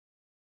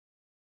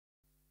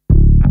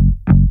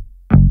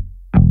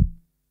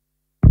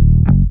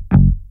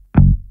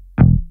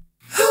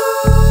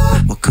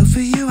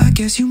for you, I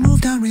guess you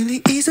moved on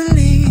really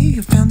easily.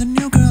 You found a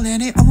new girl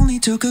and it only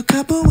took a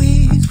couple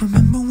weeks.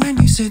 Remember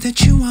when you said that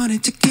you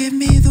wanted to give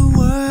me the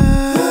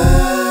world?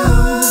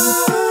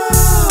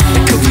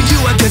 Good for you,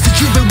 I guess that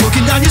you've been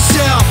working on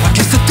yourself. I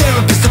guess the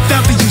therapist I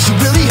found for you should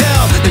really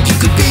help. That you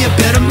could be a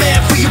better man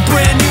for your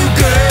brand new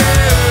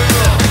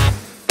girl.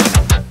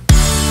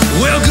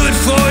 Well, good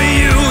for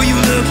you, you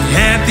look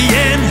happy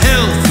and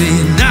healthy.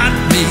 Not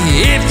me,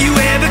 if you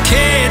ever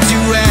cared to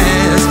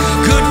ask.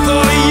 Good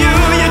for you,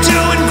 you're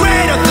doing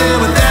great out there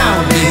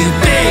without me,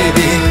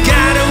 baby.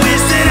 Gotta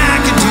wish that I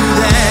could do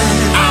that.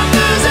 I'm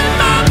losing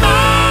my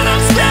mind,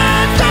 I'm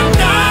spent the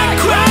night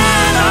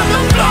crying on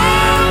the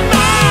floor of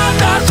my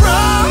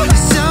bathroom.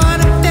 So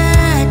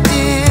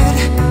unaffected,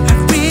 I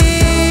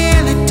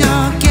really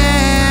don't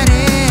get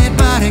it,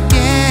 but I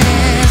get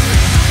it.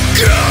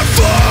 Good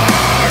for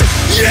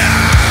you.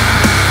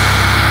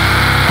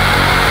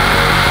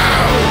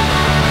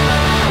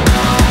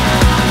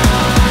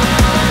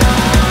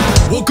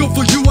 Well, good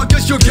for you, I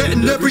guess you're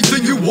getting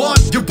everything you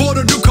want. You bought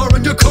a new car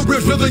and your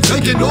career's really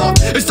taking off.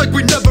 It's like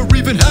we never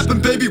even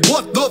happened, baby.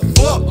 What the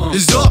fuck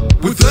is up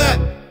with that?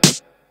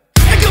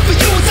 And good for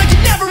you, it's like you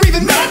never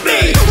even met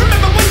me.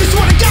 Remember when you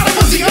swore to God I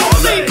was the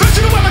only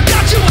person who ever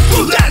got you? Well,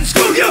 screw that and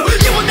screw you.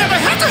 You will never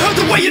have to hurt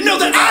the way you know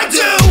that I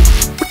do.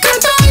 Good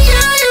for you,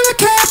 you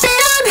look happy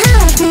and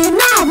healthy.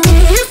 Not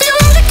me, if you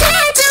only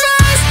cared to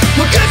us.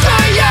 Well, good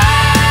for you,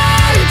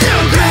 you're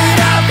doing great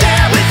out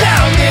there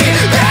without me,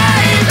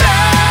 baby.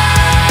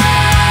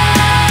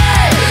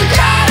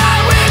 God, I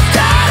wish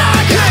that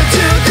I could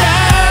do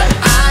that.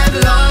 I've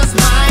lost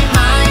my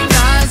mind,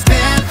 I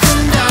spent the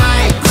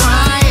night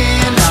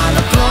crying on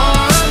the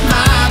floor of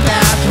my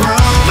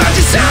bathroom. But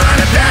you're so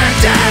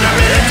unaffected, I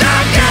really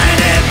don't get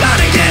it, but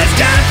I guess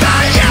good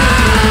for you.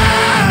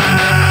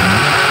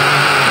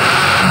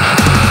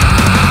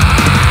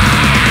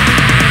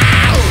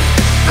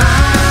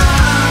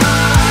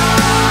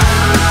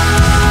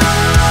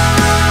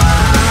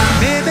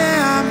 Maybe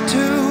I'm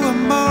too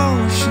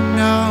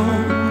emotional.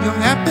 Your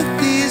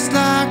apathy is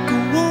like a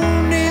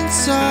wounded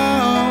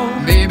soul.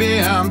 Maybe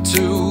I'm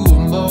too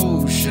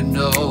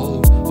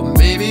emotional. Or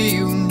maybe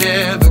you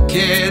never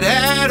cared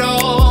at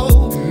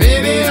all.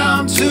 Maybe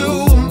I'm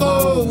too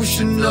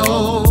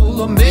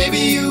emotional. Or maybe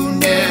you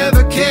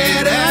never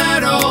cared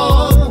at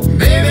all.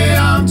 Maybe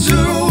I'm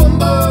too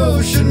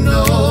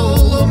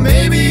emotional. Or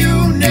maybe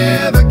you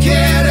never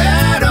cared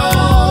at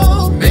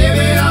all.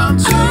 Maybe I'm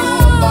too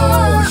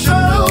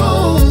emotional.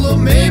 Or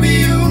maybe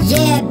you.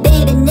 Yeah,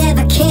 baby,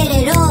 never cared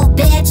at all,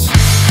 bitch.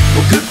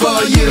 Well, good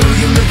for you,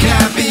 you look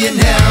happy and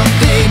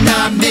healthy.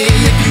 Not me,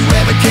 if you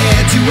ever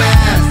cared to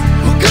ask.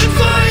 Well, good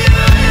for you,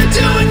 you're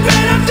doing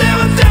great out there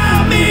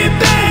without me,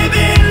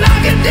 baby.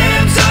 Like a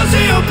damn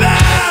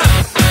sociopath.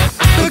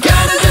 But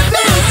God doesn't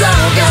feel so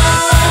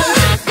good,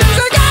 'cause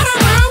I got a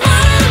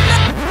marijuana.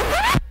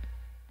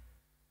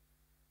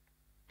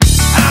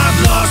 I've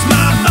lost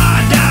my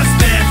mind, I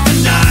spent the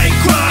night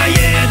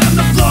crying on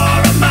the floor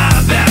of my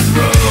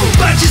bathroom.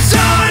 But you're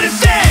so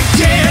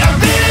unaffected, I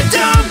really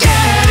don't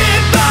get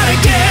it, but I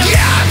get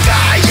good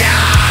for you.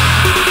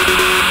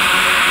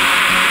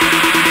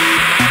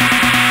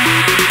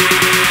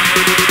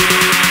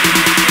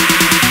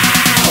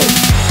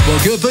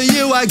 Well, good for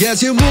you, I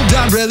guess you moved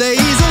on really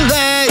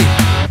easily.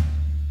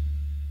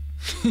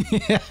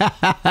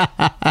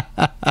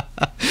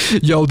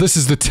 Yo, this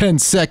is the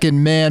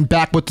 10-second man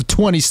back with the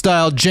 20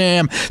 style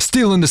jam,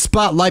 stealing the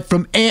spotlight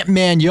from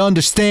Ant-Man, you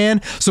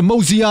understand? So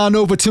mosey on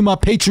over to my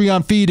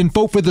Patreon feed and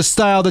vote for the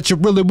style that you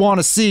really want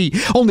to see.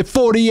 Only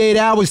 48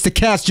 hours to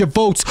cast your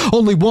votes,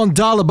 only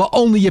 $1, but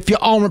only if you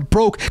aren't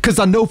broke, cause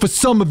I know for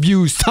some of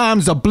yous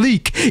times are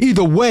bleak.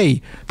 Either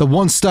way, the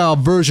one style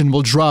version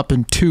will drop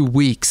in 2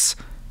 weeks.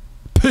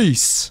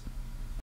 Peace.